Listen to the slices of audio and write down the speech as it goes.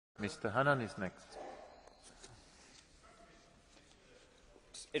Mr. Hannan is next.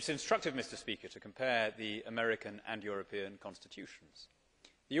 It's instructive, Mr. Speaker, to compare the American and European constitutions.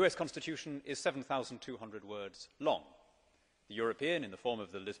 The US Constitution is 7,200 words long. The European, in the form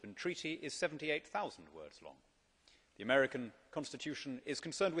of the Lisbon Treaty, is 78,000 words long. The American Constitution is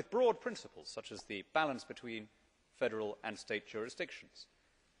concerned with broad principles, such as the balance between federal and state jurisdictions.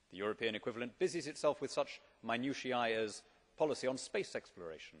 The European equivalent busies itself with such minutiae as policy on space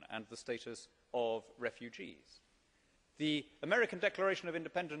exploration and the status of refugees. The American Declaration of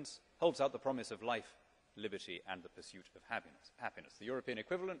Independence holds out the promise of life, liberty and the pursuit of happiness. The European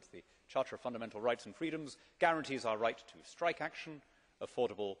equivalent, the Charter of Fundamental Rights and Freedoms, guarantees our right to strike action,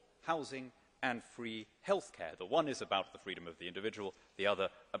 affordable housing and free health care. The one is about the freedom of the individual, the other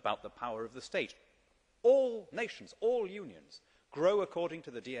about the power of the state. All nations, all unions, grow according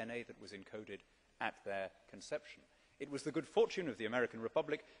to the DNA that was encoded at their conception. It was the good fortune of the American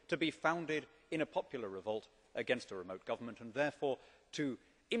Republic to be founded in a popular revolt against a remote government and therefore to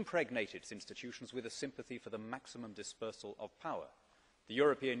impregnate its institutions with a sympathy for the maximum dispersal of power. The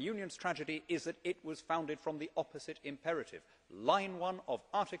European Union's tragedy is that it was founded from the opposite imperative. Line 1 of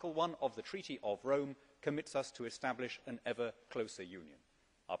Article 1 of the Treaty of Rome commits us to establish an ever closer union.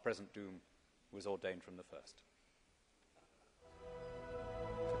 Our present doom was ordained from the first.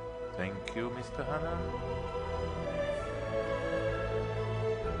 Thank you, Mr. Hannan.